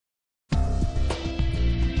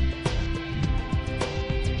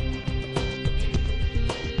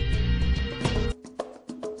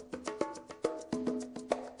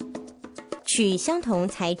取相同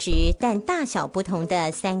材质但大小不同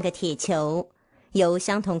的3个铁球，由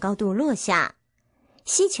相同高度落下，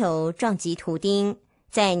吸球撞击图钉，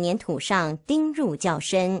在粘土上钉入较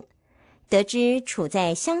深，得知处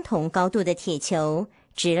在相同高度的铁球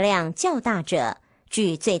质量较大者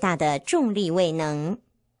具最大的重力位能。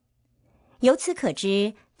由此可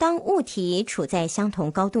知，当物体处在相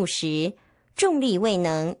同高度时，重力位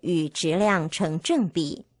能与质量成正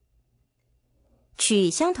比。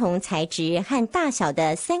取相同材质和大小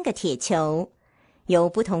的3个铁球，由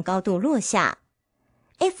不同高度落下，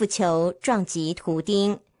 F 球撞击图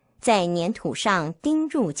钉，在粘土上钉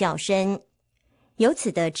入较深，由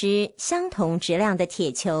此得知相同质量的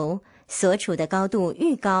铁球所处的高度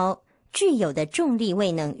愈高，具有的重力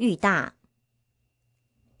位能愈大。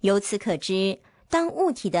由此可知，当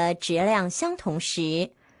物体的质量相同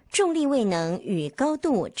时，重力位能与高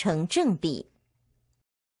度成正比。